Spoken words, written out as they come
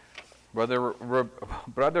Brother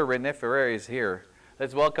Rene Ferrer is here.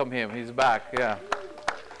 Let's welcome him. He's back. Yeah.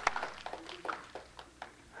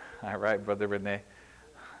 All right, Brother Rene.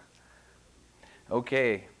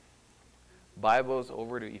 Okay. Bibles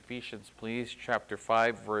over to Ephesians, please. Chapter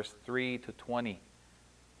 5, verse 3 to 20.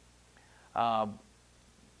 But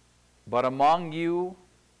among you,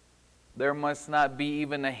 there must not be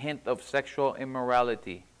even a hint of sexual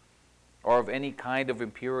immorality, or of any kind of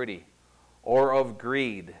impurity, or of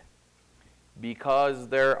greed, because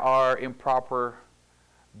these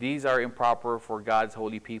are improper for God's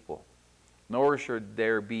holy people. Nor should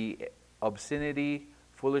there be obscenity,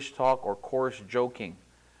 foolish talk, or coarse joking,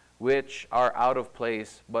 which are out of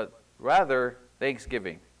place, but rather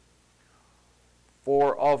thanksgiving.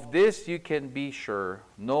 For of this you can be sure,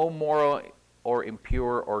 no moral or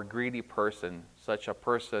impure or greedy person, such a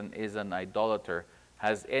person is an idolater,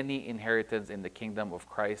 has any inheritance in the kingdom of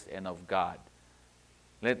Christ and of God.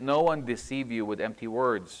 Let no one deceive you with empty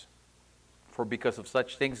words, for because of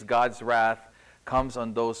such things God's wrath comes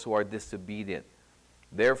on those who are disobedient.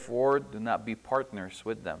 Therefore, do not be partners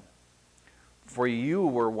with them. For you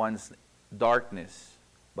were once darkness,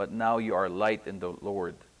 but now you are light in the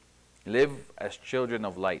Lord. Live as children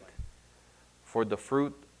of light. For the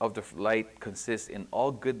fruit of the light consists in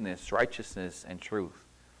all goodness, righteousness, and truth.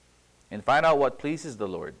 And find out what pleases the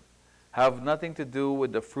Lord. Have nothing to do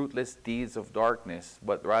with the fruitless deeds of darkness,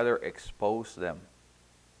 but rather expose them.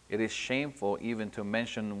 It is shameful even to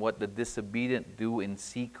mention what the disobedient do in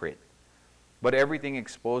secret. But everything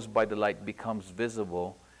exposed by the light becomes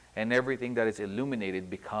visible, and everything that is illuminated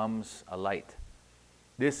becomes a light.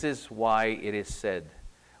 This is why it is said,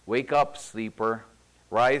 "Wake up, sleeper,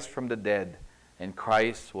 rise from the dead, and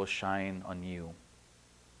Christ will shine on you."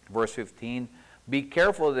 Verse 15, "Be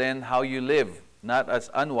careful then how you live, not as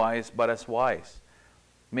unwise, but as wise,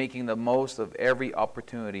 making the most of every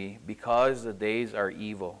opportunity, because the days are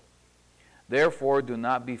evil. Therefore, do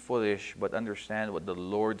not be foolish, but understand what the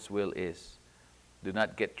Lord's will is. Do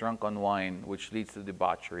not get drunk on wine, which leads to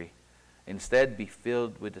debauchery. Instead, be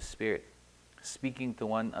filled with the Spirit, speaking to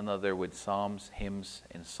one another with psalms, hymns,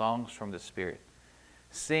 and songs from the Spirit.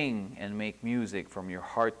 Sing and make music from your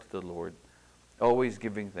heart to the Lord, always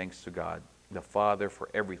giving thanks to God, the Father, for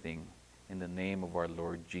everything, in the name of our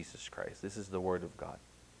Lord Jesus Christ." This is the word of God.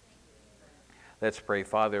 Let's pray.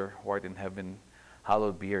 Father, who art in heaven,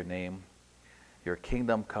 hallowed be your name. Your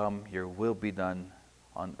kingdom come, your will be done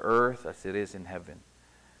on earth as it is in heaven.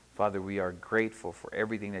 Father, we are grateful for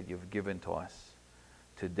everything that you've given to us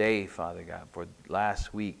today, Father God, for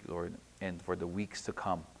last week, Lord, and for the weeks to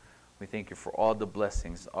come. We thank you for all the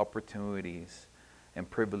blessings, opportunities, and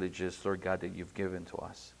privileges, Lord God, that you've given to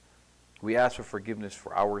us. We ask for forgiveness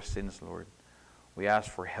for our sins, Lord. We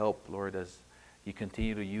ask for help, Lord, as you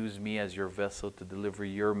continue to use me as your vessel to deliver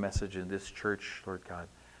your message in this church, Lord God.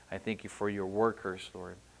 I thank you for your workers,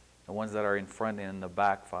 Lord, the ones that are in front and in the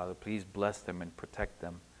back, Father. Please bless them and protect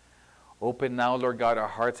them. Open now, Lord God, our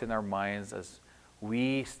hearts and our minds as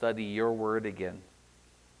we study your word again.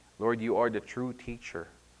 Lord, you are the true teacher.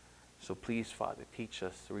 So please, Father, teach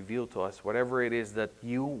us, reveal to us whatever it is that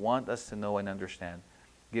you want us to know and understand.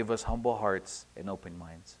 Give us humble hearts and open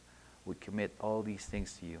minds. We commit all these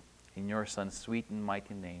things to you. In your Son's sweet and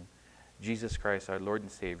mighty name, Jesus Christ, our Lord and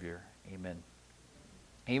Savior. Amen.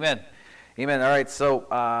 Amen. Amen. All right,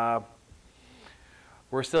 so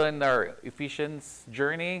we're still in our Ephesians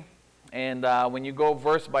journey. And when you go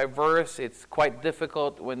verse by verse, it's quite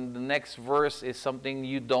difficult when the next verse is something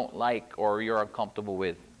you don't like or you're uncomfortable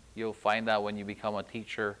with. You'll find out when you become a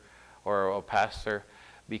teacher or a pastor,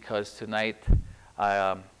 because tonight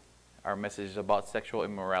our message is about sexual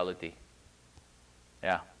immorality.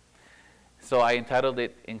 Yeah. So I entitled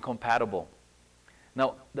it Incompatible.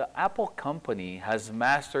 Now, the Apple company has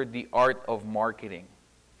mastered the art of marketing,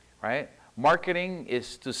 right? Marketing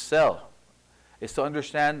is to sell. It's to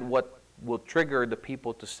understand what will trigger the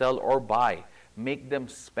people to sell or buy, make them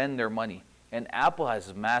spend their money. And Apple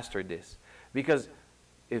has mastered this. Because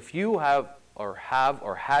if you have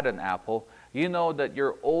had an Apple, you know that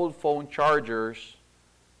your old phone chargers,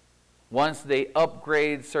 once they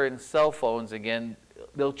upgrade certain cell phones again,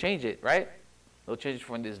 they'll change it, right? They'll change it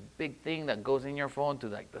from this big thing that goes in your phone to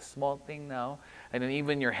like the small thing now. And then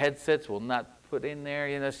even your headsets will not put in there.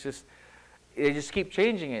 You know, they just keep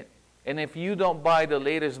changing it. And if you don't buy the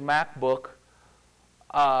latest MacBook,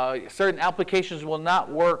 certain applications will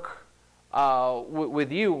not work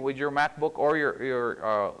with your MacBook or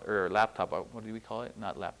your laptop. What do we call it?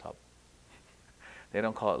 Not laptop. They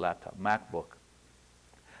don't call it laptop. MacBook.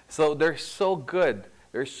 So they're so good.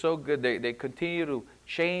 They're so good. They continue to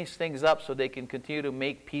change things up so they can continue to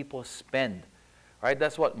make people spend, right?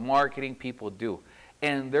 That's what marketing people do.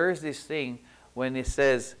 And there's this thing when it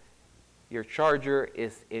says your charger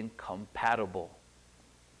is incompatible,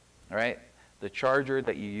 right? The charger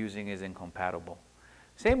that you're using is incompatible.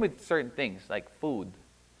 Same with certain things like food,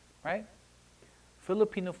 right?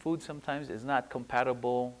 Filipino food sometimes is not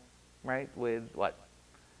compatible, right, with what?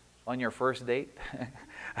 On your first date?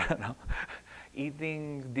 I don't know.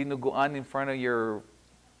 Eating dinuguan in front of your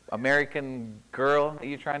American girl that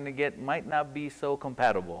you're trying to get might not be so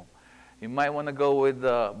compatible. You might want to go with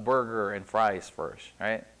the burger and fries first,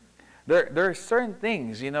 right? There are certain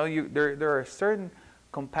things, there are certain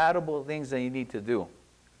compatible things that you need to do.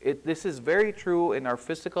 This is very true in our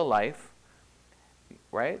physical life,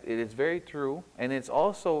 right? It is very true, and it's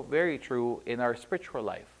also very true in our spiritual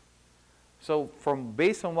life. So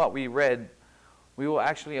based on what we read, we will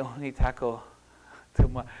actually only tackle,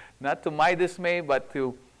 not to my dismay, but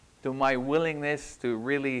to my willingness to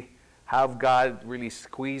really have God really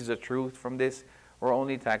squeeze the truth from this, we're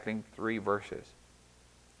only tackling 3 verses.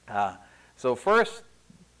 So first,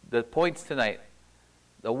 the points tonight,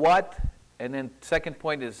 the what, and then second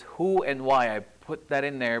point is who and why. I put that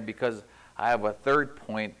in there because I have a third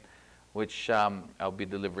point, which I'll be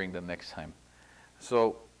delivering the next time.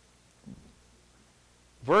 So,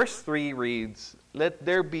 verse 3 reads, "Let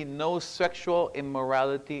there be no sexual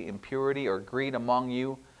immorality, impurity, or greed among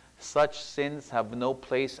you. Such sins have no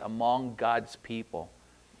place among God's people."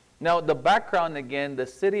 Now, the background again, the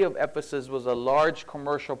city of Ephesus was a large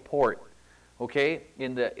commercial port, okay,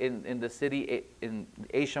 in the city in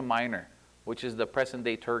Asia Minor, which is the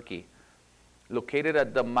present-day Turkey. Located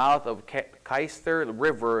at the mouth of Cayster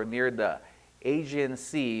River near the Aegean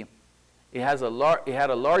Sea, it had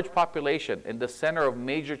a large population in the center of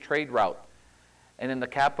major trade route and in the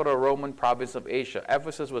capital Roman province of Asia.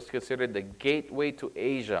 Ephesus was considered the gateway to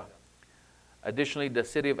Asia. Additionally, the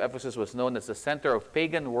city of Ephesus was known as the center of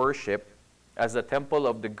pagan worship as the temple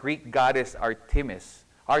of the Greek goddess Artemis,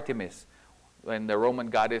 and the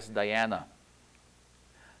Roman goddess Diana.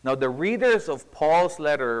 Now, the readers of Paul's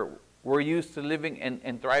letter were used to living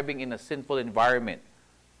and thriving in a sinful environment.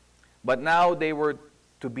 But now they were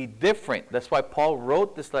to be different. That's why Paul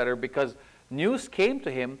wrote this letter, because news came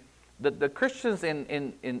to him that the Christians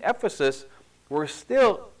in Ephesus were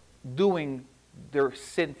still doing their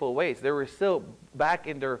sinful ways. They were still back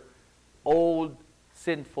in their old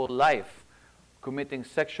sinful life, committing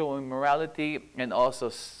sexual immorality and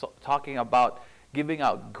also talking about giving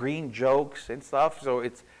out green jokes and stuff. So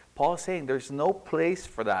it's Paul saying there's no place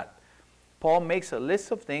for that. Paul makes a list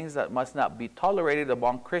of things that must not be tolerated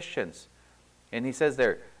among Christians. And he says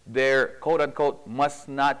there quote-unquote, must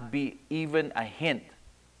not be even a hint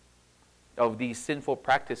of these sinful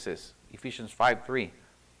practices. Ephesians 5:3.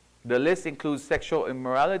 The list includes sexual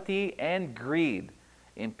immorality and greed.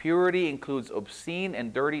 Impurity includes obscene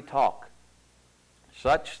and dirty talk.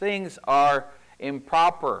 Such things are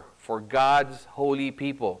improper for God's holy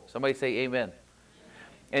people. Somebody say amen.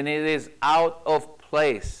 And it is out of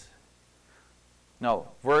place. No,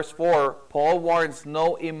 verse 4, Paul warns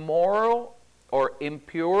no immoral or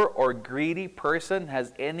impure or greedy person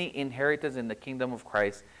has any inheritance in the kingdom of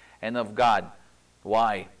Christ and of God.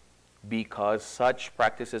 Why? Because such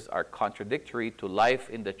practices are contradictory to life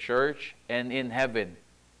in the church and in heaven.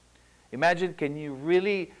 Imagine, can you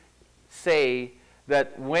really say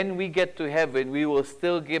that when we get to heaven, we will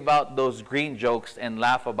still give out those green jokes and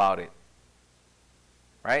laugh about it?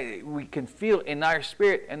 Right? We can feel in our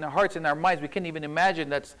spirit, in our hearts, in our minds, we can't even imagine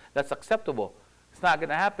that's acceptable. It's not going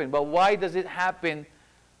to happen. But why does it happen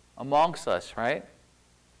amongst us, right?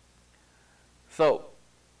 So,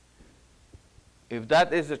 if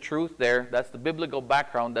that is the truth there, that's the biblical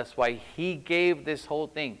background, that's why he gave this whole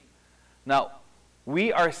thing. Now,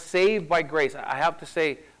 we are saved by grace. I have to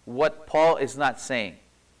say what Paul is not saying.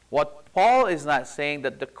 What Paul is not saying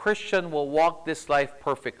that the Christian will walk this life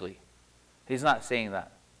perfectly. He's not saying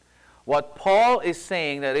that. What Paul is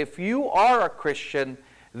saying that if you are a Christian,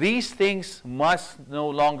 these things must no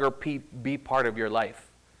longer be part of your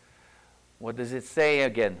life. What does it say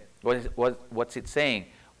again? What's it saying?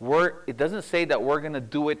 It doesn't say that we're going to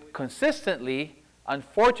do it consistently,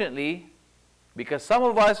 unfortunately, because some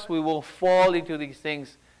of us, we will fall into these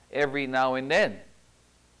things every now and then.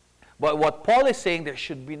 But what Paul is saying, there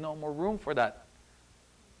should be no more room for that.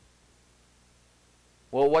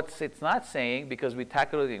 Well, what it's not saying, because we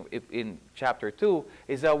tackled it in chapter 2,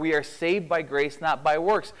 is that we are saved by grace, not by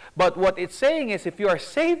works. But what it's saying is if you are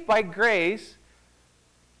saved by grace,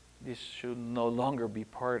 this should no longer be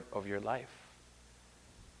part of your life.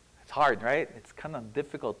 It's hard, right? It's kind of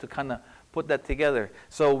difficult to kind of put that together.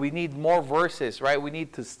 So we need more verses, right? We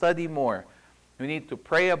need to study more. We need to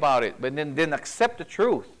pray about it, but then accept the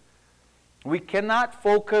truth. We cannot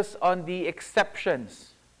focus on the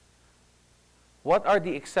exceptions. What are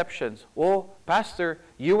the exceptions? Oh, Pastor,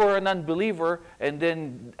 you were an unbeliever, and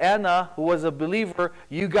then Anna, who was a believer,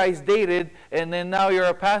 you guys dated, and then now you're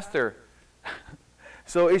a pastor.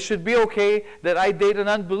 So it should be okay that I date an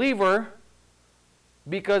unbeliever,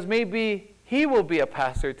 because maybe he will be a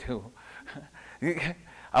pastor too.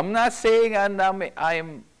 I'm not saying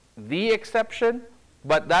I'm the exception,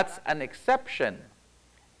 but that's an exception.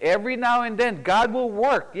 Every now and then, God will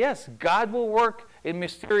work. Yes, God will work in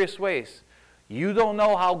mysterious ways. You don't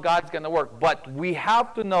know how God's going to work, but we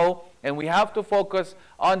have to know and we have to focus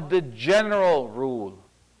on the general rule.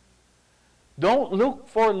 Don't look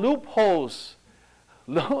for loopholes.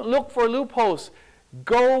 Look for loopholes.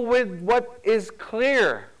 Go with what is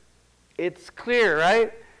clear. It's clear,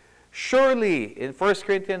 right? Surely, in 1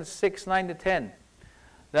 Corinthians 6, 9-10,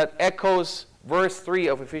 that echoes verse 3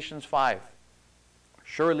 of Ephesians 5.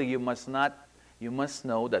 Surely you must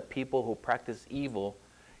know that people who practice evil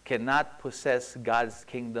cannot possess God's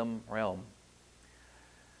kingdom realm.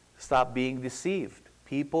 Stop being deceived.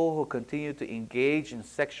 People who continue to engage in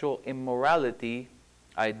sexual immorality,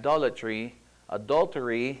 idolatry,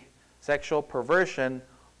 adultery, sexual perversion,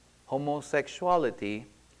 homosexuality,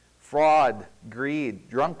 fraud, greed,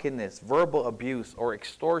 drunkenness, verbal abuse, or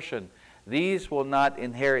extortion, these will not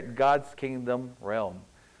inherit God's kingdom realm.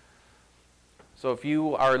 So if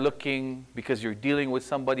you are looking, because you're dealing with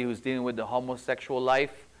somebody who's dealing with the homosexual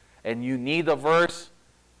life, and you need a verse,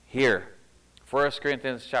 here, 1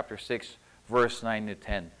 Corinthians chapter 6, verse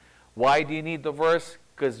 9-10. Why do you need the verse?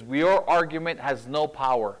 Because your argument has no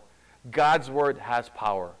power. God's word has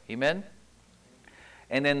power. Amen?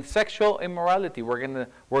 And then sexual immorality, we're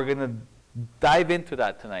gonna dive into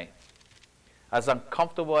that tonight. As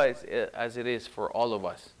uncomfortable as it is for all of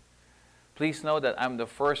us. Please know that I'm the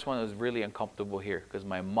first one who's really uncomfortable here, because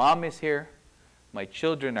my mom is here, my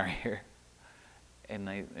children are here, and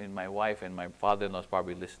my wife and my father-in-law is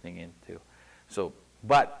probably listening in too. So,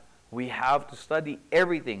 but we have to study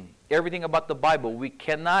everything about the Bible. We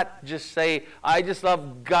cannot just say, I just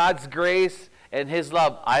love God's grace and His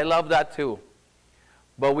love. I love that too.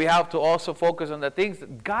 But we have to also focus on the things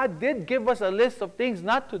that God did give us a list of things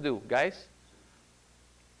not to do, guys.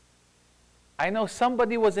 I know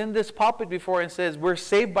somebody was in this pulpit before and says, we're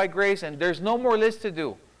saved by grace and there's no more list to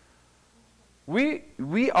do.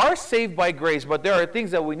 We are saved by grace, but there are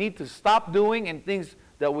things that we need to stop doing and things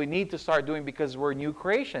that we need to start doing because we're new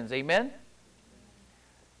creations. Amen?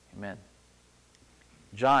 Amen.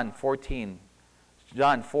 John 4,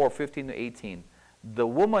 15-18. The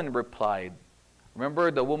woman replied,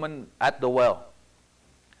 remember the woman at the well.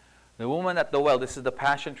 The woman at the well, this is the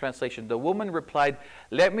Passion Translation. The woman replied,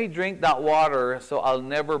 let me drink that water so I'll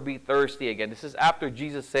never be thirsty again. This is after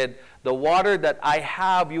Jesus said, the water that I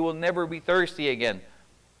have, you will never be thirsty again.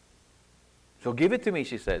 So give it to me,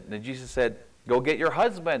 she said. And then Jesus said, go get your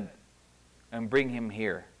husband and bring him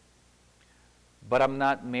here. But I'm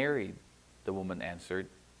not married, the woman answered.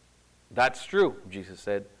 That's true, Jesus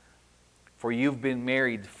said. For you've been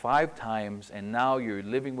married 5 times and now you're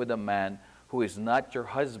living with a man who is not your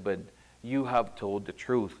husband. You have told the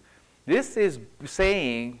truth. This is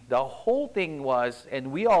saying the whole thing was,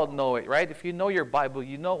 and we all know it, right? If you know your Bible,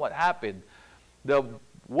 you know what happened. The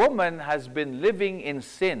woman has been living in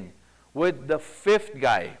sin with the 5th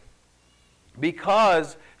guy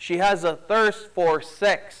because she has a thirst for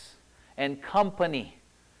sex and company.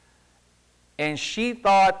 And she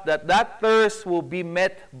thought that thirst will be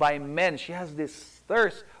met by men. She has this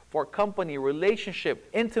thirst for company, relationship,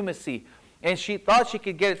 intimacy. And she thought she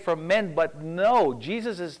could get it from men, but no.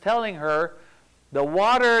 Jesus is telling her, the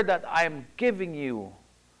water that I'm giving you,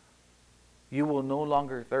 you will no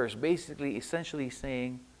longer thirst. Basically, essentially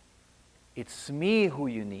saying, it's me who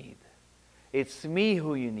you need. It's me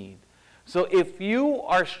who you need. So if you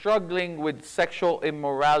are struggling with sexual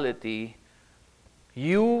immorality,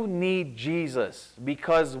 you need Jesus,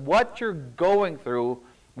 because what you're going through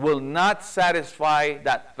will not satisfy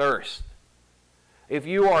that thirst. If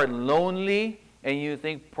you are lonely and you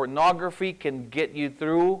think pornography can get you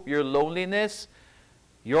through your loneliness,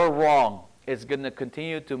 you're wrong. It's going to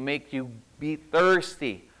continue to make you be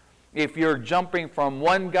thirsty. If you're jumping from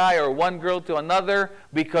one guy or one girl to another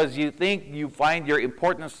because you think you find your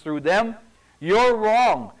importance through them, you're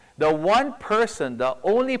wrong. The one person, the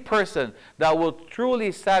only person that will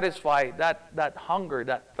truly satisfy that hunger,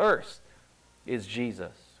 that thirst, is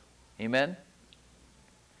Jesus. Amen?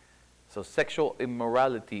 So sexual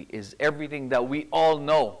immorality is everything that we all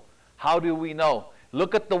know. How do we know?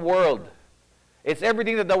 Look at the world. It's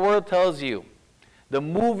everything that the world tells you. the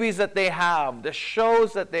movies that they have, the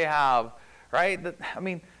shows that they have, right?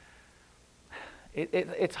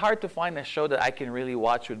 It's hard to find a show that I can really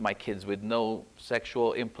watch with my kids with no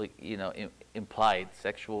sexual implied,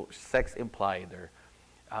 sexual sex implied, or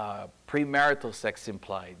premarital sex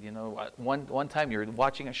implied. One time you're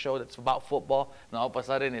watching a show that's about football, and all of a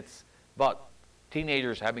sudden it's about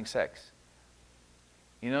teenagers having sex.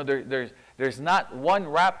 There's not one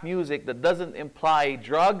rap music that doesn't imply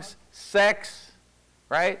drugs, sex,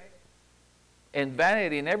 right, and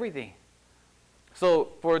vanity and everything. So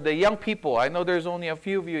for the young people, I know there's only a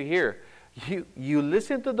few of you here. You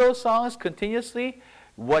listen to those songs continuously.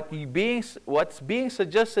 What's being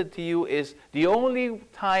suggested to you is the only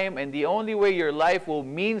time and the only way your life will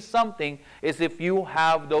mean something is if you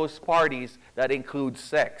have those parties that include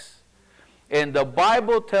sex. And the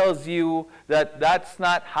Bible tells you that that's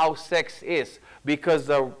not how sex is,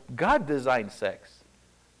 because God designed sex.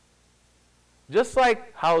 Just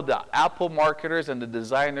like how the Apple marketers and the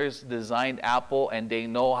designers designed Apple, and they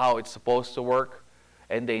know how it's supposed to work,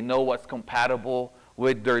 and they know what's compatible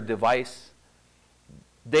with their device.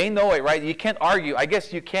 They know it, right? You can't argue. I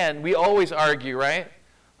guess you can. We always argue, right?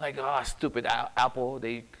 Like, stupid Apple.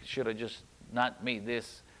 They should have just not made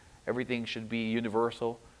this. Everything should be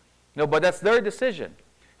universal. No, but that's their decision.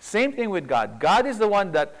 Same thing with God. God is the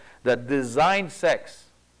one that designed sex.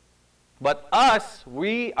 But us,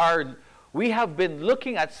 we have been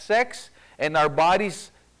looking at sex and our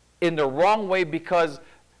bodies in the wrong way because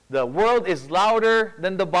the world is louder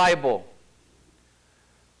than the Bible.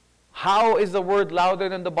 How is the word louder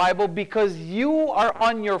than the Bible? Because you are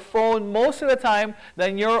on your phone most of the time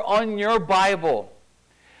than you're on your Bible.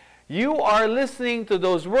 You are listening to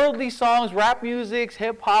those worldly songs, rap music,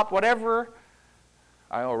 hip-hop, whatever.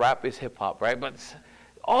 I know rap is hip-hop, right? But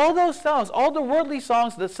all those songs, all the worldly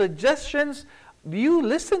songs, the suggestions, you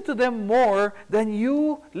listen to them more than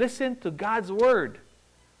you listen to God's word.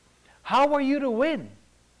 How are you to win?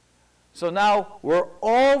 So now we're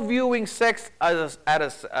all viewing sex at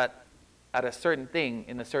a certain thing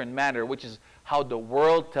in a certain manner, which is how the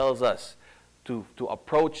world tells us to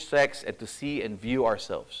approach sex and to see and view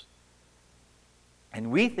ourselves. And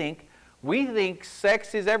we think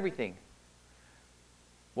sex is everything.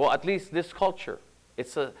 Well, at least this culture.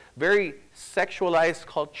 It's a very sexualized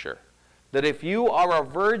culture. That if you are a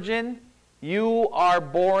virgin, you are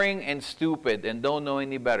boring and stupid and don't know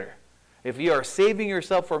any better. If you are saving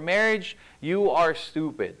yourself for marriage, you are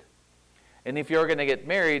stupid. And if you're going to get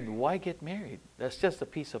married, why get married? That's just a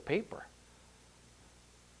piece of paper.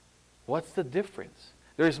 What's the difference?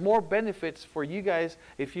 There's more benefits for you guys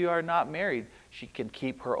if you are not married. She can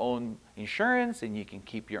keep her own insurance and you can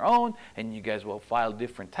keep your own, and you guys will file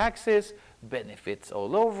different taxes, benefits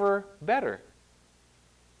all over, better.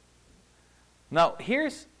 Now,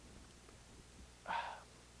 here's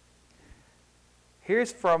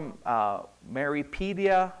from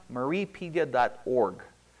Maripedia.org.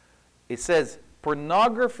 It says,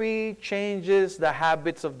 pornography changes the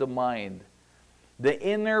habits of the mind, the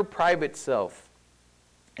inner private self.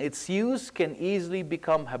 Its use can easily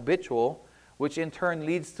become habitual, which in turn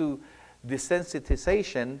leads to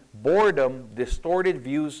desensitization, boredom, distorted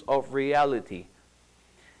views of reality,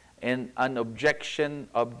 and an objectification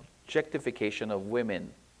of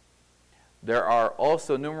women. There are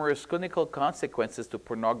also numerous clinical consequences to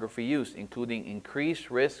pornography use, including increased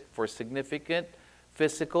risk for significant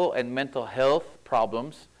physical and mental health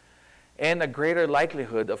problems, and a greater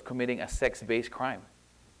likelihood of committing a sex-based crime.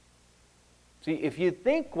 See, if you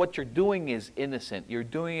think what you're doing is innocent, you're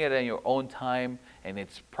doing it in your own time, and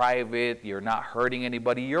it's private, you're not hurting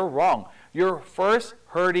anybody, you're wrong. You're first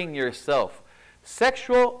hurting yourself.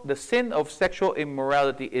 The sin of sexual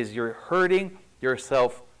immorality is you're hurting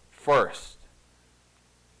yourself first.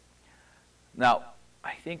 Now,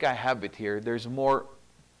 I think I have it here. There's more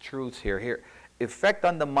truths here. Effect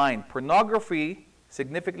on the mind. Pornography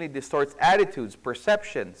significantly distorts attitudes,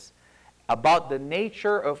 perceptions about the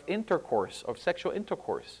nature of intercourse, of sexual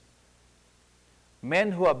intercourse.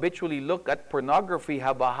 Men who habitually look at pornography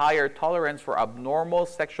have a higher tolerance for abnormal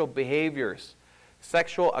sexual behaviors,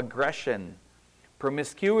 sexual aggression,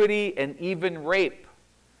 promiscuity, and even rape.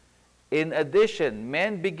 In addition,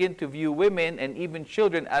 men begin to view women and even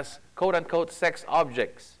children as quote-unquote sex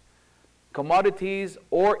objects, commodities,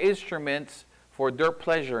 or instruments for their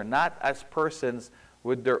pleasure, not as persons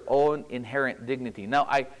with their own inherent dignity. Now,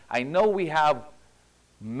 I know we have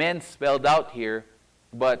men spelled out here,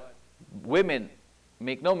 but women,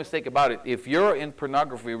 make no mistake about it, if you're in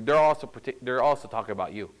pornography, they're also talking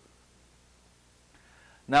about you.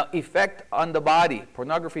 Now, effect on the body.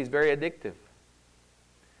 Pornography is very addictive.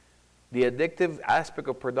 The addictive aspect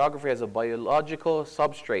of pornography has a biological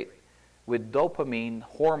substrate, with dopamine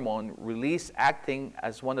hormone release acting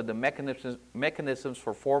as one of the mechanisms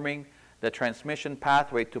for forming the transmission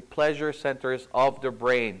pathway to pleasure centers of the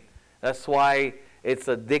brain. That's why it's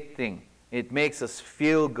addicting. It makes us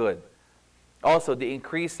feel good. Also, the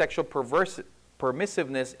increased sexual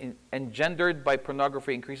permissiveness engendered by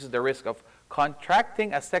pornography increases the risk of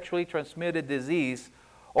contracting a sexually transmitted disease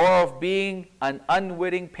or of being an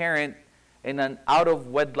unwitting parent in an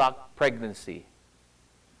out-of-wedlock pregnancy.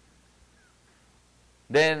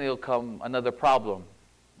 Then it'll come another problem.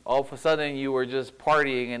 All of a sudden you were just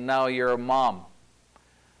partying and now you're a mom.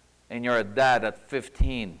 And you're a dad at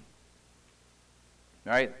 15.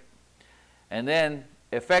 Right? And then,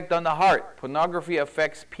 effect on the heart. Pornography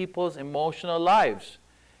affects people's emotional lives.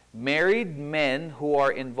 Married men who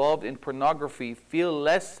are involved in pornography feel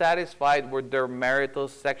less satisfied with their marital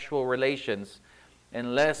sexual relations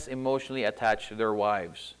and less emotionally attached to their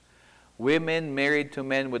wives. Women married to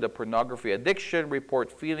men with a pornography addiction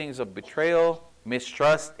report feelings of betrayal,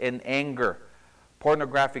 mistrust, and anger.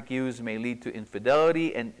 Pornographic use may lead to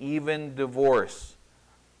infidelity and even divorce.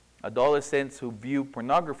 Adolescents who view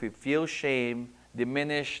pornography feel shame,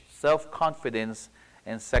 diminished self-confidence,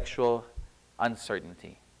 and sexual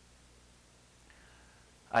uncertainty.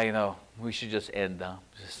 I know, we should just end now.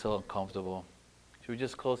 It's so uncomfortable. Should we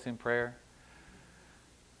just close in prayer?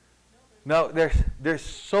 No, there's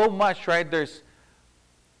so much, right?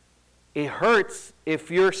 It hurts.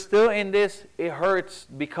 If you're still in this, it hurts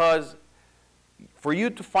because for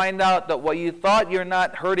you to find out that what you thought you're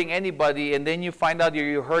not hurting anybody and then you find out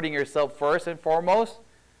you're hurting yourself first and foremost,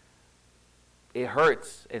 it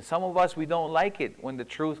hurts. And some of us, we don't like it when the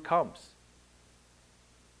truth comes.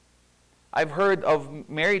 I've heard of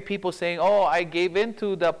married people saying, oh, I gave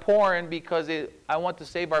into the porn because I want to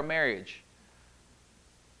save our marriage.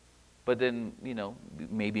 But then,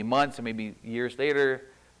 maybe months or maybe years later,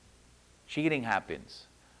 cheating happens.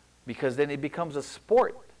 Because then it becomes a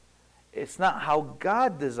sport. It's not how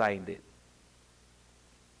God designed it.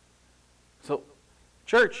 So,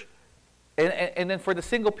 church, and then for the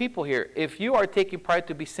single people here, if you are taking pride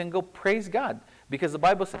to be single, praise God. Because the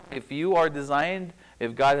Bible says if you are designed,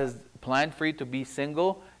 if God has planned for you to be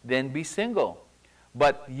single, then be single.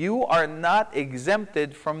 But you are not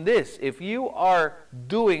exempted from this. If you are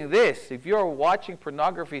doing this, if you are watching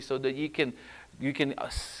pornography so that you can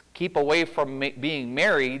keep away from being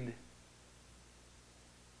married,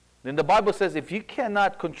 then the Bible says if you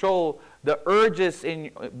cannot control the urges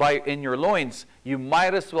in your loins, you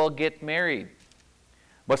might as well get married.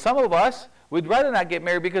 But some of us would rather not get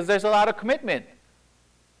married because there's a lot of commitment.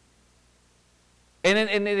 And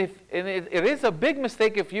it is a big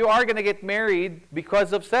mistake if you are going to get married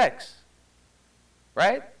because of sex.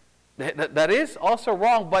 Right? That is also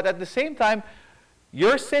wrong, but at the same time,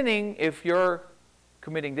 you're sinning if you're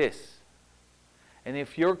committing this. And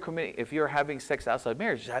if you're having sex outside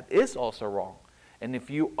marriage, that is also wrong. And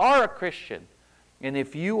if you are a Christian, and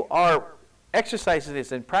if you are exercising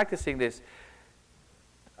this and practicing this,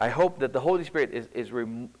 I hope that the Holy Spirit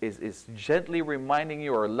is gently reminding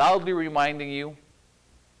you or loudly reminding you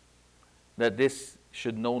that this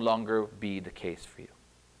should no longer be the case for you.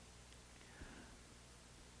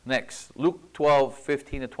 Next, Luke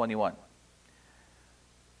 12:15-21.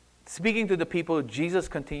 Speaking to the people, Jesus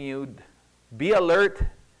continued, "Be alert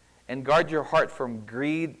and guard your heart from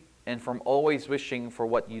greed and from always wishing for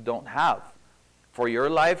what you don't have. For your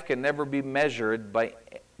life can never be measured by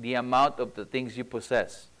the amount of the things you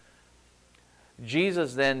possess."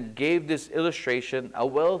 Jesus then gave this illustration. A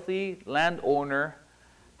wealthy landowner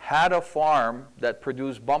had a farm that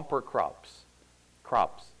produced bumper crops.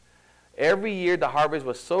 Every year the harvest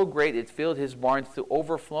was so great it filled his barns to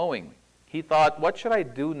overflowing. He thought, what should I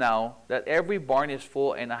do now that every barn is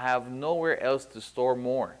full and I have nowhere else to store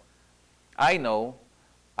more? I know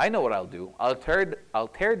what I'll do. I'll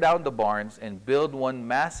tear down the barns and build one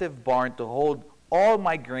massive barn to hold all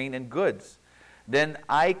my grain and goods. Then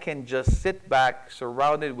I can just sit back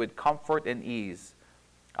surrounded with comfort and ease.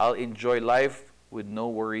 I'll enjoy life with no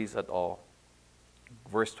worries at all.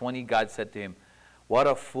 Verse 20, God said to him, "What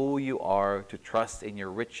a fool you are to trust in your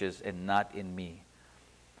riches and not in me.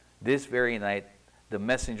 This very night, the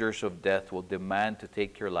messengers of death will demand to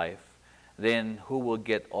take your life. Then who will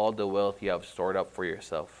get all the wealth you have stored up for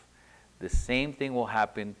yourself? The same thing will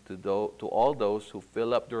happen to all those who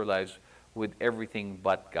fill up their lives with everything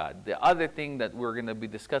but God." The other thing that we're going to be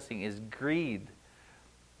discussing is greed.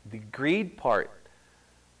 The greed part.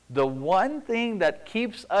 The one thing that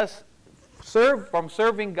keeps us from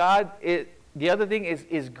serving God, the other thing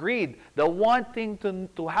is greed. The one thing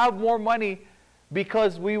to have more money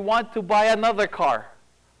because we want to buy another car.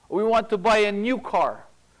 We want to buy a new car.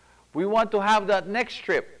 We want to have that next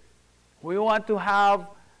trip. We want to have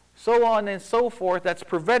so on and so forth that's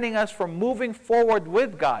preventing us from moving forward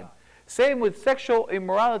with God. Same with sexual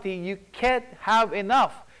immorality. You can't have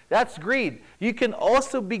enough. That's greed. You can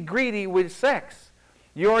also be greedy with sex.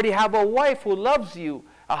 You already have a wife who loves you,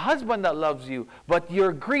 a husband that loves you, but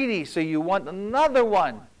you're greedy, so you want another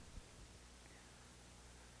one.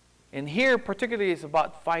 And here, particularly, it's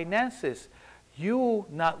about finances. You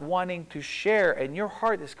not wanting to share, and your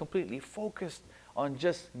heart is completely focused on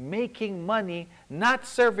just making money, not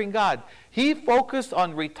serving God. He focused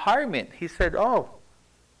on retirement. He said, oh,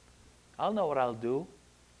 I'll know what I'll do.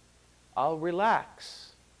 I'll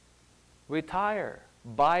relax, retire,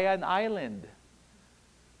 buy an island,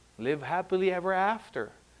 live happily ever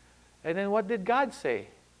after. And then what did God say?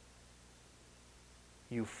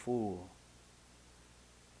 You fool.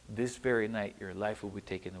 This very night your life will be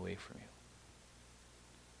taken away from you.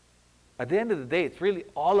 At the end of the day, it's really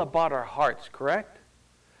all about our hearts, correct?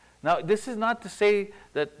 Now, this is not to say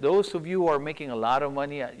that those of you who are making a lot of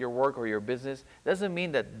money at your work or your business, doesn't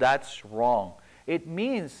mean that that's wrong. What it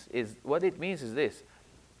means is this.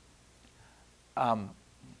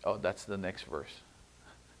 That's the next verse.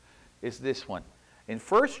 It's this one. In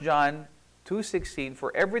 1 John 2:16,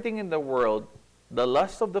 for everything in the world, the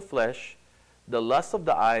lust of the flesh, the lust of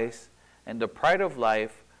the eyes, and the pride of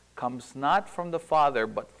life comes not from the Father,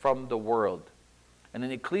 but from the world. And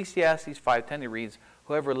in Ecclesiastes 5:10 it reads,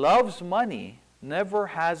 whoever loves money never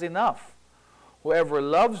has enough. Whoever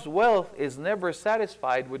loves wealth is never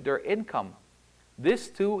satisfied with their income. This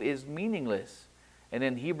too is meaningless. And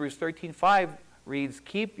in Hebrews 13:5 reads,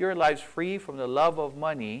 keep your lives free from the love of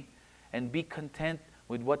money and be content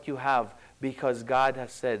with what you have, because God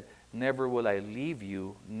has said, never will I leave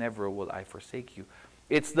you, never will I forsake you.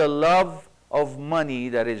 It's the love of money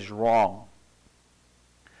that is wrong.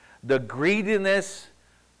 The greediness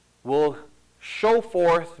will show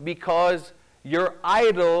forth because your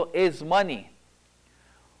idol is money.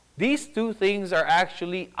 These two things are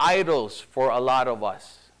actually idols for a lot of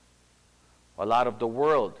us, a lot of the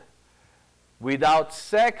world. Without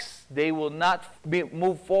sex, they will not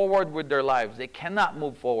move forward with their lives. They cannot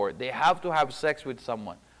move forward. They have to have sex with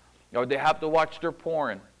someone, or they have to watch their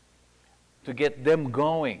porn to get them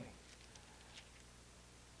going.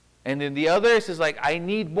 And then the others is like, I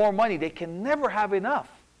need more money. They can never have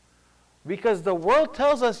enough. Because the world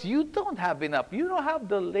tells us you don't have enough. You don't have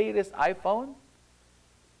the latest iPhone.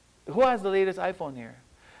 Who has the latest iPhone here?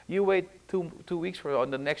 You wait two weeks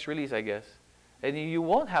on the next release, I guess. And you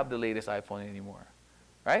won't have the latest iPhone anymore.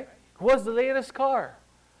 Right? Who has the latest car?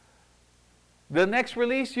 The next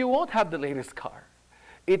release, you won't have the latest car.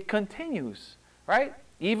 It continues. Right?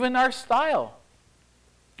 Even our style.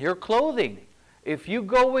 Your clothing. If you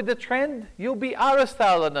go with the trend, you'll be out of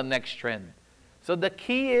style on the next trend. So the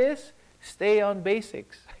key is stay on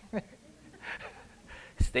basics.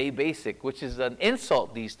 Stay basic, which is an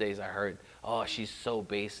insult these days, I heard. Oh, she's so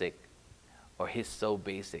basic. Or he's so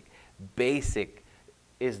basic. Basic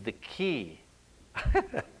is the key.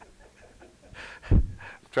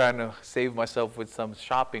 Trying to save myself with some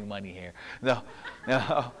shopping money here.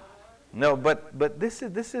 No, but this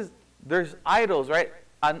is there's idols, right?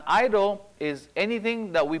 An idol is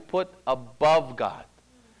anything that we put above God.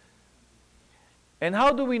 And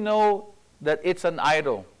how do we know that it's an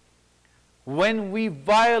idol? When we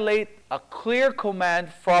violate a clear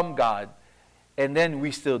command from God, and then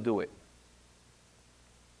we still do it.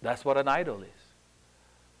 That's what an idol is.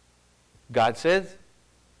 God says,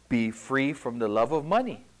 be free from the love of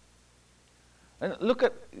money. And look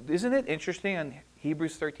at, isn't it interesting on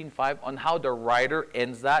Hebrews 13:5 on how the writer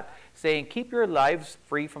ends that, saying, keep your lives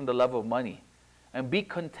free from the love of money and be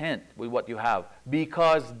content with what you have,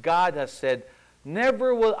 because God has said,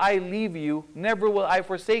 never will I leave you, never will I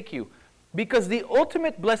forsake you. Because the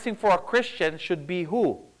ultimate blessing for a Christian should be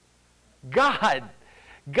who? God.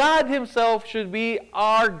 God Himself should be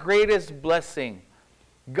our greatest blessing.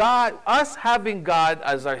 God, us having God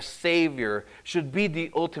as our Savior should be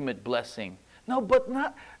the ultimate blessing. No, but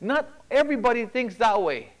not everybody thinks that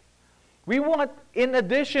way. We want, in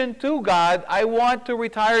addition to God, I want to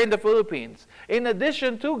retire in the Philippines. In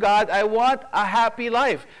addition to God, I want a happy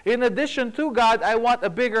life. In addition to God, I want a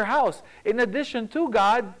bigger house. In addition to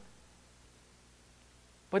God,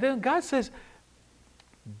 but then God says,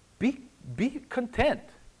 be content.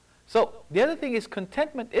 So the other thing is,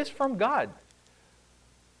 contentment is from God.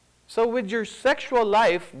 So with your sexual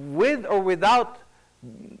life, with or without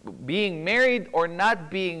being married or not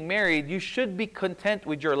being married, you should be content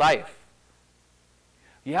with your life.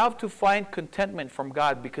 You have to find contentment from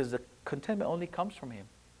God, because contentment only comes from Him.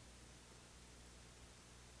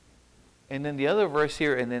 And then the other verse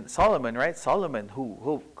here, and then Solomon, right? Solomon,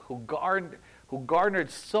 who garnered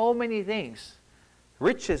so many things.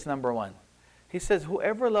 Riches, number one. He says,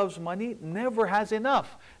 whoever loves money never has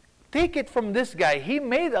enough. Take it from this guy. He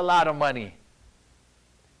made a lot of money.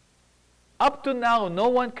 Up to now, no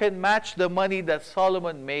one can match the money that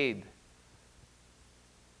Solomon made.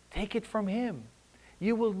 Take it from him.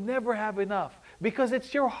 You will never have enough. Because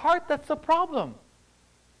it's your heart that's the problem.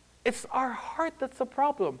 It's our heart that's the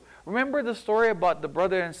problem. Remember the story about the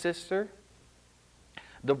brother and sister?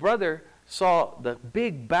 The brother saw the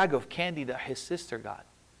big bag of candy that his sister got.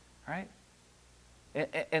 Right?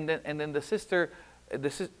 And then the sister,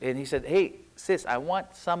 and he said, hey, sis, I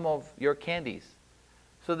want some of your candies.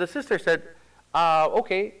 So the sister said,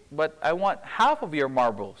 okay, but I want half of your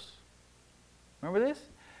marbles. Remember this?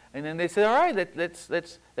 And then they said, all right,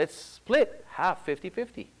 let's split half,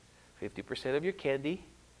 50-50. 50% of your candy,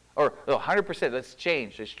 or no, 100%, let's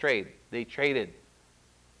trade. They traded.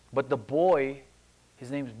 But the boy,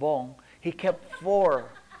 his name's Bong, he kept 4.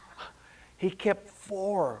 He kept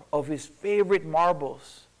 4 of his favorite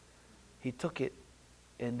marbles. He took it,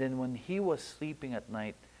 and then when he was sleeping at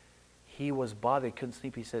night, he was bothered, couldn't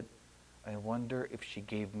sleep. He said, I wonder if she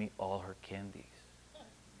gave me all her candies.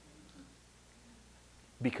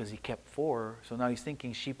 Because he kept 4, so now he's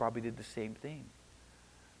thinking she probably did the same thing.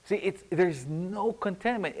 See, there's no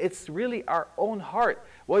contentment. It's really our own heart.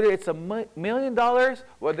 Whether it's $1 million,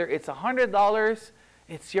 whether it's $100,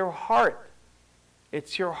 it's your heart.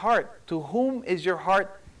 It's your heart. To whom is your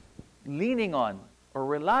heart leaning on or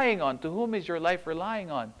relying on? To whom is your life relying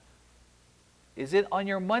on? Is it on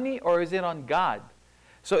your money or is it on God?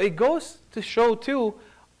 So it goes to show too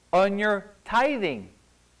on your tithing.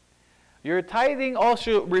 Your tithing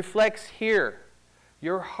also reflects here.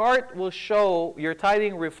 Your heart will show, your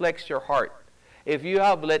tithing reflects your heart. If you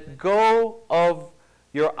have let go of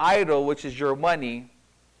your idol, which is your money,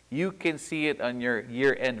 you can see it on your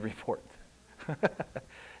year-end report.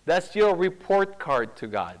 That's your report card to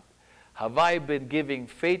God. Have I been giving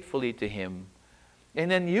faithfully to Him? And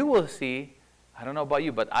then you will see, I don't know about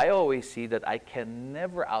you, but I always see that I can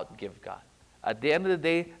never outgive God. At the end of the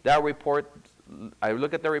day, that report, I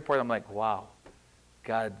look at the report, I'm like, wow,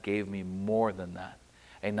 God gave me more than that.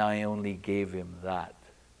 And I only gave Him that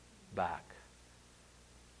back.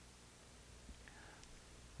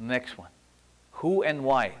 Next one. Who and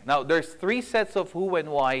why. Now, there's 3 sets of who and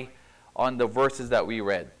why on the verses that we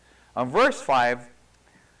read. On verse 5,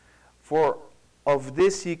 for of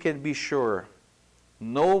this you can be sure,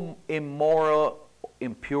 no immoral,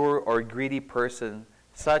 impure, or greedy person,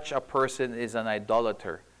 such a person is an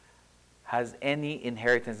idolater, has any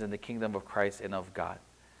inheritance in the kingdom of Christ and of God.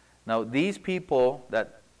 Now, these people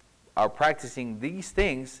that are practicing these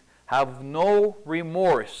things have no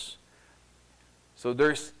remorse. So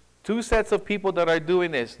there's 2 sets of people that are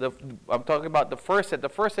doing this. I'm talking about the first set. The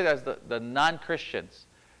first set is the non-Christians.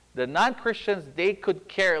 The non-Christians, they could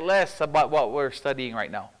care less about what we're studying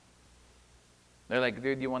right now. They're like,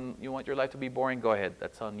 dude, you want your life to be boring? Go ahead.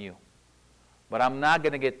 That's on you. But I'm not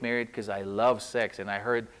going to get married because I love sex. And I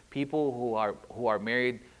heard people who are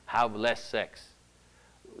married have less sex.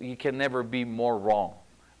 You can never be more wrong.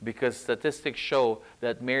 Because statistics show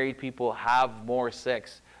that married people have more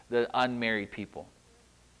sex than unmarried people.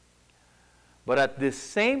 But at the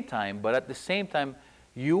same time,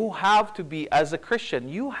 you have to be, as a Christian,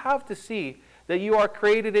 you have to see that you are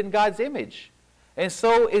created in God's image. And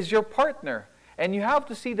so is your partner. And you have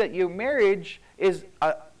to see that your marriage is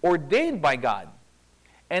ordained by God.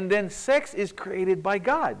 And then sex is created by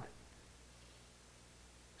God.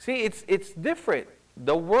 See, it's different.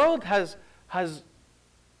 The world has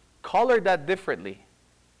colored that differently.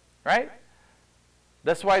 Right?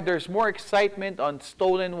 That's why there's more excitement on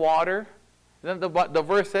stolen water. The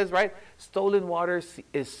verse says, right? Stolen water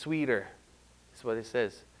is sweeter. That's what it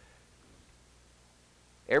says.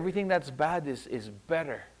 Everything that's bad is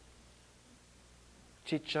better.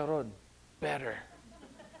 Chicharon, better.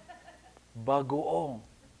 Bagoong,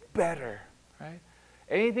 better. Right?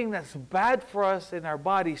 Anything that's bad for us in our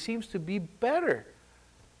body seems to be better.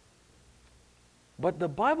 But the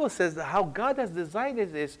Bible says that how God has designed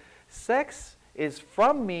it is sex is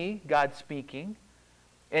from me, God speaking,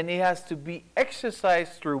 and it has to be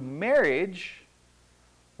exercised through marriage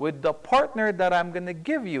with the partner that I'm going to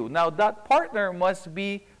give you. Now, that partner must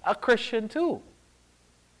be a Christian too.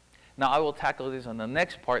 Now, I will tackle this on the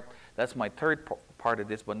next part. That's my third part of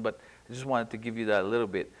this one, but I just wanted to give you that a little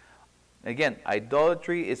bit. Again,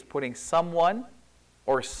 idolatry is putting someone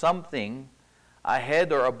or something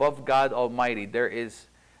ahead or above God Almighty.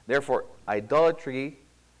 Therefore, idolatry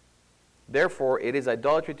Therefore, it is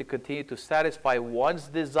idolatry to continue to satisfy one's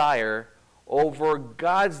desire over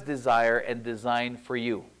God's desire and design for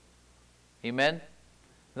you. Amen?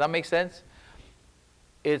 Does that make sense?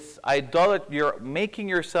 It's idolatry. You're making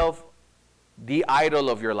yourself the idol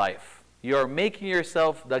of your life. You're making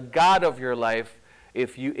yourself the God of your life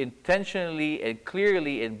if you intentionally and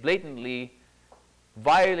clearly and blatantly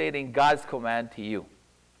violating God's command to you.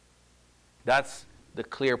 That's the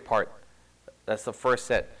clear part. That's the first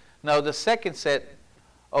set. Now, the second set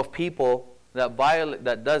of people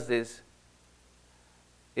that does this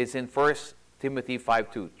is in 1 Timothy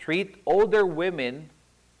 5:2. Treat older women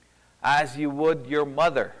as you would your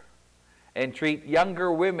mother, and treat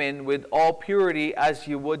younger women with all purity as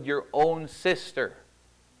you would your own sister.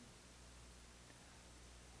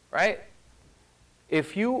 Right?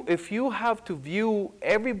 If you have to view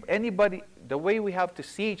anybody, the way we have to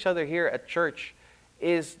see each other here at church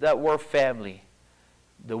is that we're family.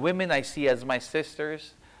 The women I see as my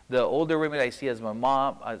sisters, the older women I see as my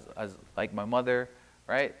mom, as like my mother,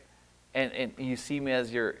 right? And you see me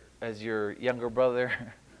as your younger brother.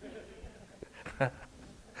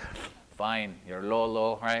 Fine, your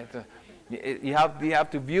lolo, right? You have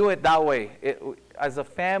to view it that way, as a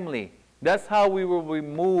family. That's how we will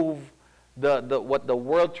remove what the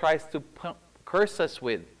world tries to curse us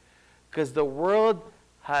with, because the world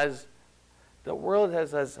has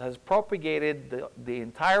propagated the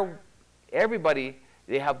entire, everybody,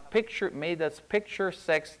 they have made us picture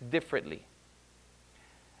sex differently.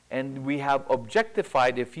 And we have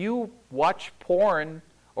objectified. If you watch porn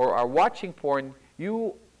or are watching porn,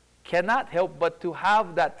 you cannot help but to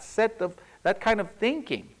have that kind of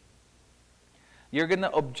thinking. You're going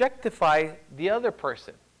to objectify the other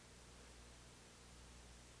person.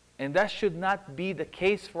 And that should not be the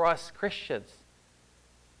case for us Christians.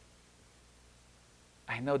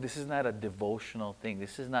 I know this is not a devotional thing.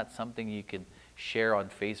 This is not something you can share on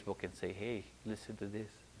Facebook and say, hey, listen to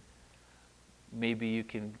this. Maybe you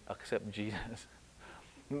can accept Jesus.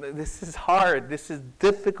 This is hard. This is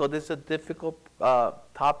difficult. This is a difficult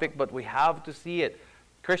topic, but we have to see it.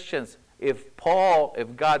 Christians, if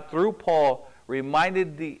God through Paul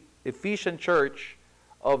reminded the Ephesian church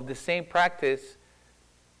of the same practice,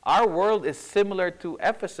 our world is similar to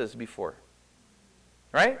Ephesus before.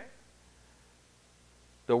 Right?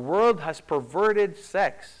 The world has perverted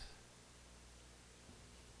sex.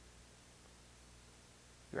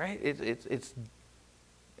 Right?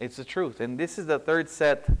 It's the truth. And this is the third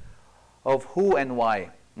set of who and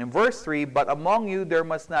why. In verse 3, but among you there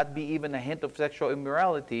must not be even a hint of sexual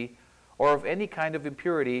immorality or of any kind of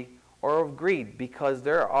impurity or of greed, because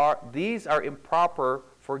these are improper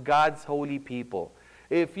for God's holy people.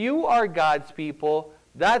 If you are God's people,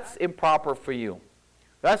 that's improper for you.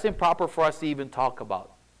 That's improper for us to even talk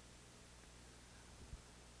about.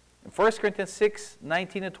 In 1 Corinthians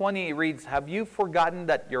 6:19-20, it reads, have you forgotten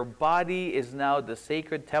that your body is now the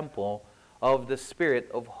sacred temple of the Spirit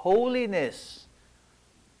of holiness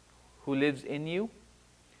who lives in you?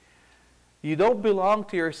 You don't belong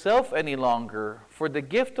to yourself any longer, for the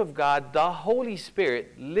gift of God, the Holy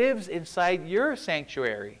Spirit, lives inside your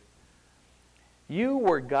sanctuary. You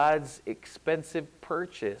were God's expensive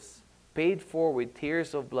purchase, paid for with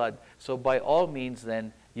tears of blood. So by all means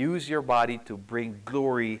then, use your body to bring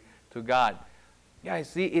glory to God. Yeah,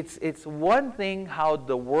 see, it's one thing how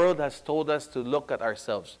the world has told us to look at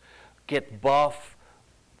ourselves. Get buff,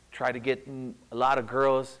 try to get a lot of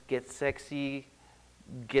girls, get sexy,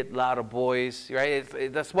 get a lot of boys, right?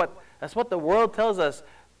 That's what the world tells us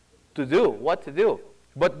to do, what to do.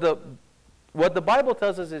 But what the Bible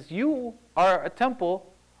tells us is you are a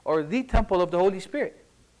temple, or the temple of the Holy Spirit.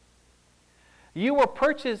 You were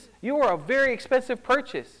purchased, you were a very expensive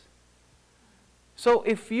purchase. So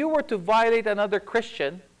if you were to violate another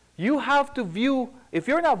Christian, you have to view, if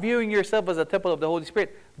you're not viewing yourself as a temple of the Holy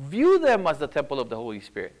Spirit, view them as the temple of the Holy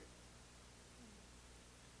Spirit.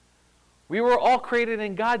 We were all created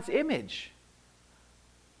in God's image.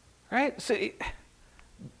 Right? So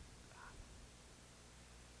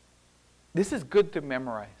this is good to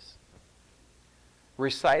memorize.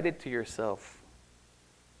 Recite it to yourself.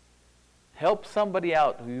 Help somebody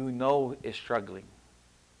out who you know is struggling.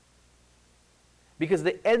 Because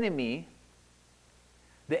the enemy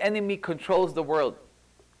controls the world.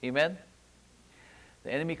 Amen?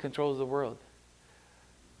 The enemy controls the world.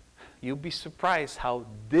 You'll be surprised how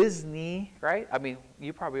Disney, right? I mean,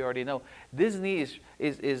 you probably already know. Disney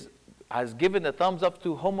has given a thumbs up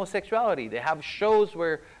to homosexuality. They have shows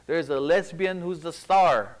where there's a lesbian who's the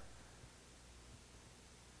star.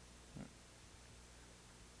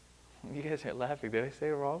 You guys are laughing. Did I say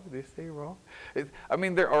wrong? Did I say wrong? I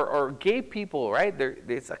mean, there are gay people, right?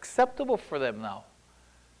 It's acceptable for them now.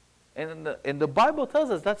 And the Bible tells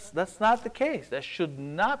us that's not the case. That should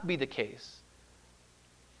not be the case.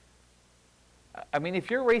 I mean, if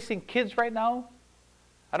you're raising kids right now,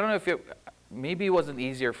 I don't know if maybe it wasn't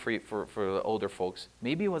easier for the older folks.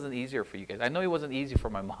 Maybe it wasn't easier for you guys. I know it wasn't easy for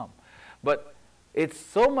my mom. But it's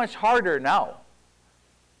so much harder now.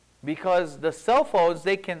 Because the cell phones,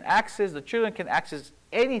 the children can access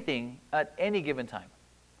anything at any given time.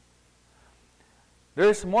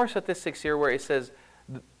 There's more statistics here where it says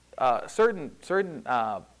certain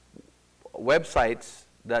websites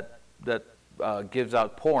that gives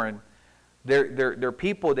out porn, their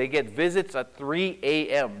people, they get visits at 3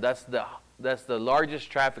 a.m. That's the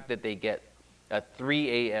largest traffic that they get at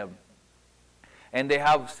 3 a.m. And they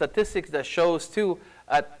have statistics that shows too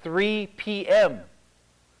at 3 p.m.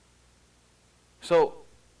 So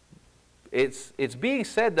it's being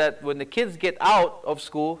said that when the kids get out of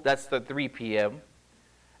school, that's the 3 p.m.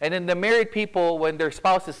 And then the married people, when their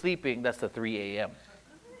spouse is sleeping, that's the 3 a.m.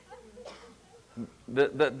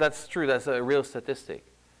 That's true. That's a real statistic.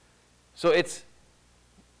 So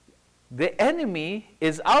the enemy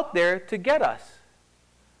is out there to get us.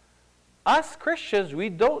 Us Christians, we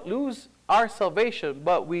don't lose our salvation,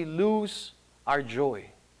 but we lose our joy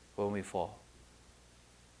when we fall.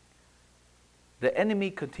 The enemy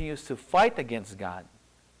continues to fight against God.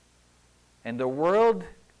 And the world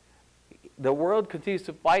continues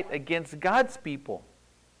to fight against God's people.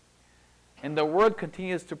 And the world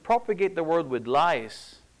continues to propagate the world with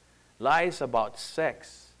lies. Lies about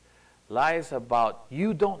sex. Lies about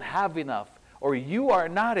you don't have enough or you are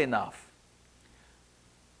not enough.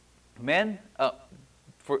 Men,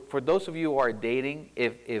 for those of you who are dating,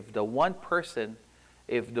 if the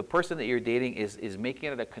person that you're dating is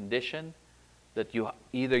making it a condition that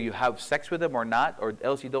you have sex with them or not, or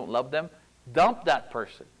else you don't love them, dump that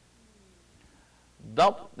person.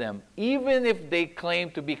 Dump them, even if they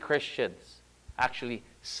claim to be Christians. Actually,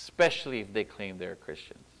 especially if they claim they're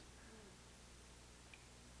Christians.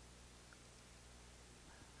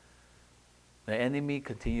 The enemy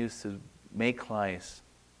continues to make lies.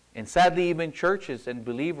 And sadly, even churches and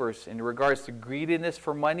believers, in regards to greediness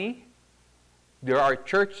for money, there are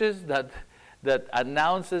churches that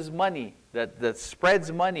announces money, that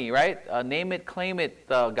spreads money, right? Name it, claim it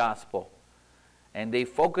gospel. And they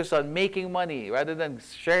focus on making money rather than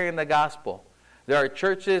sharing the gospel. There are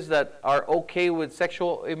churches that are okay with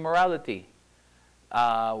sexual immorality,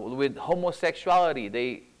 with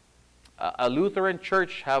homosexuality. A Lutheran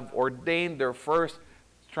church have ordained their first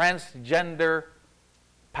transgender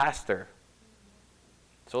pastor.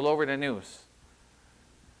 It's all over the news.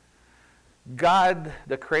 God,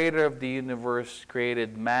 the creator of the universe,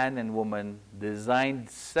 created man and woman, designed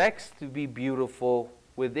sex to be beautiful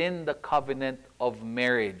within the covenant of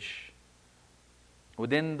marriage.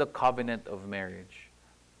 Within the covenant of marriage.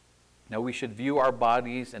 Now we should view our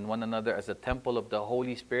bodies and one another as a temple of the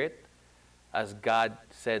Holy Spirit, as God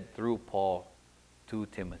said through Paul to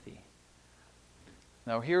Timothy.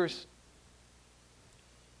 Now here's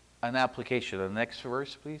an application. The next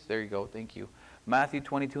verse, please. There you go. Thank you. Matthew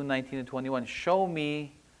 22:19-21. Show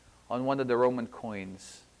me on one of the Roman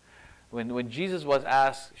coins. When Jesus was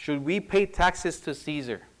asked, should we pay taxes to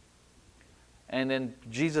Caesar? And then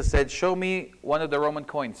Jesus said, show me one of the Roman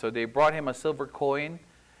coins. So they brought him a silver coin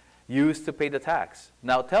used to pay the tax.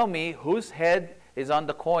 Now tell me whose head is on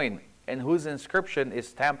the coin and whose inscription is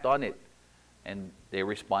stamped on it. And they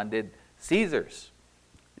responded, Caesar's.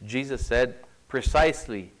 Jesus said,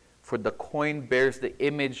 precisely, for the coin bears the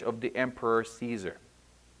image of the emperor Caesar.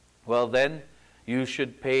 Well then, you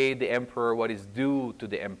should pay the emperor what is due to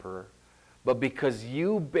the emperor. But because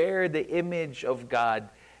you bear the image of God,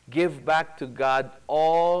 give back to God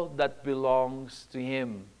all that belongs to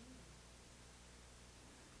him.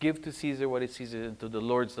 Give to Caesar what is Caesar, and to the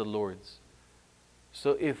Lord's the Lord's.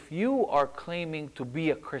 So if you are claiming to be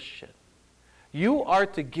a Christian, you are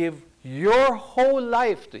to give your whole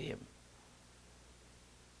life to him.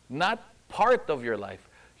 Not part of your life.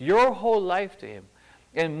 Your whole life to him.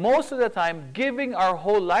 And most of the time, giving our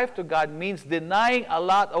whole life to God means denying a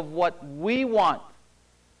lot of what we want.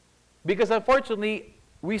 Because unfortunately,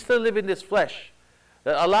 we still live in this flesh.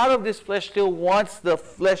 A lot of this flesh still wants the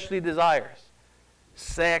fleshly desires.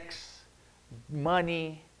 Sex,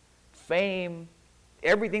 money, fame,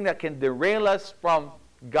 everything that can derail us from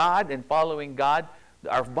God and following God.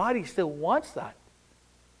 Our body still wants that.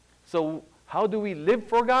 So how do we live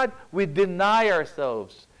for God? We deny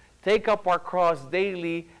ourselves. Take up our cross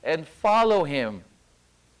daily and follow him.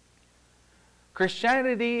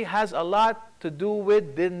 Christianity has a lot to do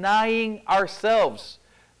with denying ourselves,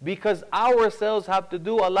 because ourselves have to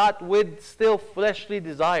do a lot with still fleshly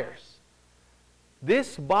desires.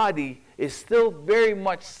 This body is still very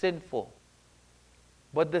much sinful.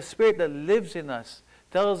 But the Spirit that lives in us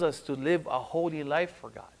tells us to live a holy life for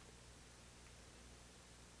God.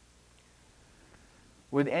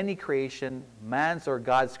 With any creation, man's or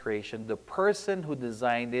God's creation, the person who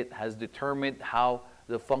designed it has determined how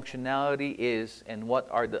the functionality is and what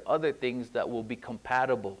are the other things that will be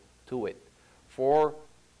compatible to it for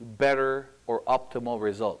better or optimal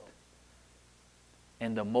result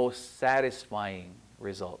and the most satisfying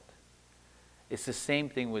result. It's the same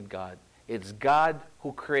thing with God. It's God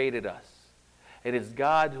who created us. It is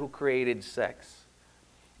God who created sex.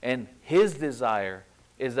 And His desire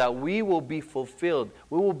is that we will be fulfilled.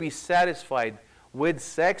 We will be satisfied with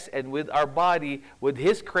sex and with our body, with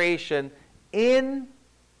His creation in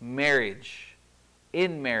marriage.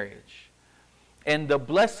 In marriage. And the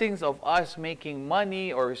blessings of us making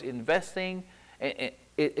money or investing,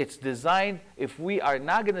 it's designed if we are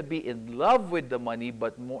not going to be in love with the money,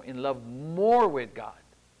 but more in love more with God.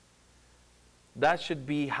 That should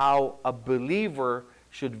be how a believer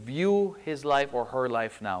should view his life or her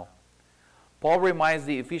life now. Paul reminds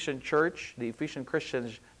the Ephesian church, the Ephesian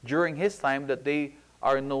Christians during his time, that they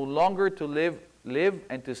are no longer to live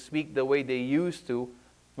and to speak the way they used to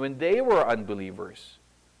when they were unbelievers.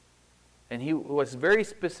 And he was very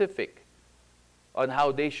specific on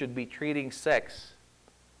how they should be treating sex.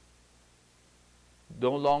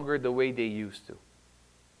 No longer the way they used to.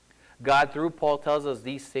 God, through Paul, tells us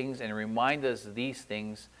these things and reminds us these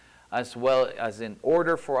things as well as in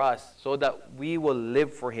order for us so that we will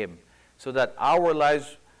live for Him. So that our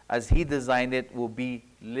lives, as He designed it, will be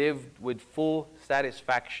lived with full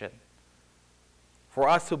satisfaction. For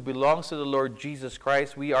us who belongs to the Lord Jesus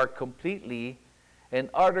Christ, we are completely and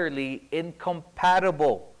utterly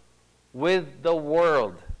incompatible with the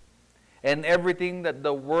world. And everything that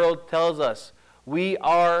the world tells us, we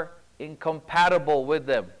are incompatible with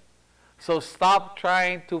them. So stop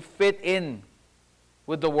trying to fit in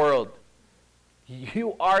with the world.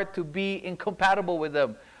 You are to be incompatible with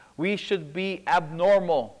them. We should be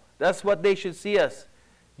abnormal. That's what they should see us.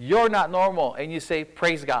 You're not normal. And you say,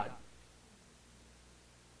 praise God.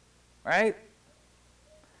 Right?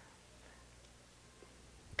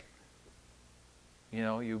 You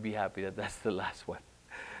know, you'll be happy that that's the last one.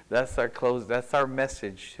 That's our close. That's our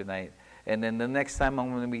message tonight. And then the next time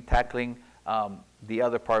I'm going to be tackling the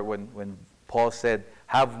other part when Paul said,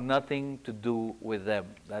 have nothing to do with them.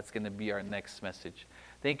 That's going to be our next message.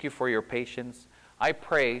 Thank you for your patience. I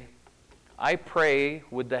pray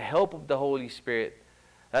with the help of the Holy Spirit,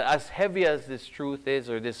 that as heavy as this truth is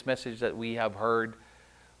or this message that we have heard,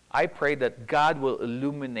 I pray that God will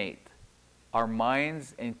illuminate our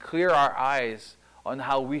minds and clear our eyes on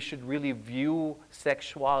how we should really view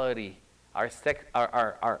sexuality, our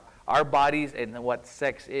bodies and what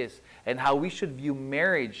sex is, and how we should view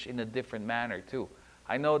marriage in a different manner too.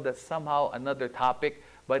 I know that's somehow another topic,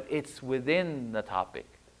 but it's within the topic.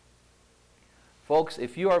 Folks,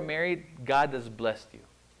 if you are married, God has blessed you.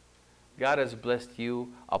 God has blessed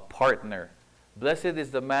you a partner. Blessed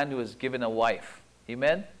is the man who is given a wife.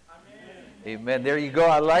 Amen? Amen. Amen. There you go.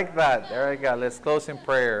 I like that. There we go. Let's close in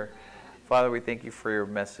prayer. Father, we thank you for your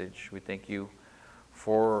message. We thank you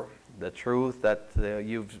for the truth that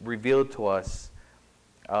you've revealed to us.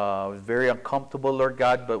 It's very uncomfortable, Lord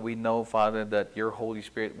God, but we know, Father, that your Holy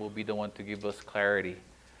Spirit will be the one to give us clarity.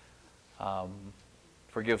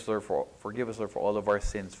 Forgive us, Lord, for all of our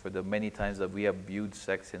sins, for the many times that we have viewed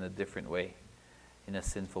sex in a different way, in a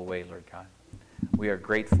sinful way, Lord God. We are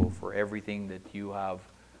grateful for everything that you have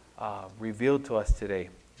revealed to us today.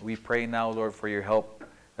 We pray now, Lord, for your help,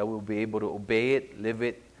 that we'll be able to obey it, live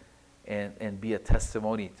it, and be a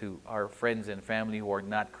testimony to our friends and family who are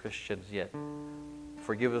not Christians yet.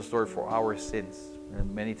 Forgive us, Lord, for our sins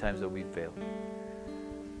and many times that we failed.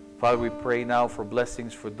 Father, we pray now for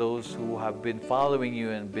blessings for those who have been following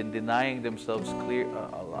you and been denying themselves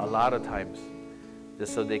a lot of times,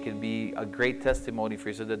 just so they can be a great testimony for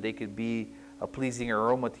you, so that they could be a pleasing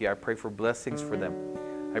aroma to you. I pray for blessings for them.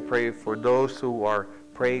 I pray for those who are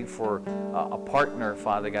praying for a partner,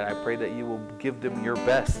 Father God. I pray that you will give them your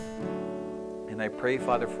best. And I pray,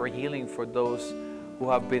 Father, for healing for those who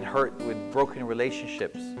have been hurt with broken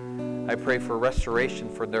relationships. I pray for restoration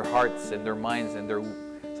for their hearts and their minds and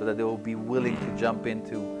so that they will be willing to jump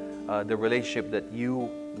into the relationship that you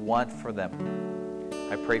want for them.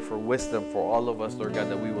 I pray for wisdom for all of us, Lord God,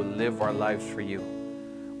 that we will live our lives for you.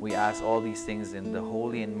 We ask all these things in the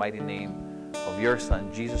holy and mighty name of your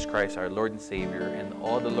Son, Jesus Christ, our Lord and Savior. And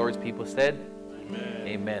all the Lord's people said,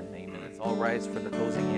 Amen. Amen. Let's all rise for the closing hymn.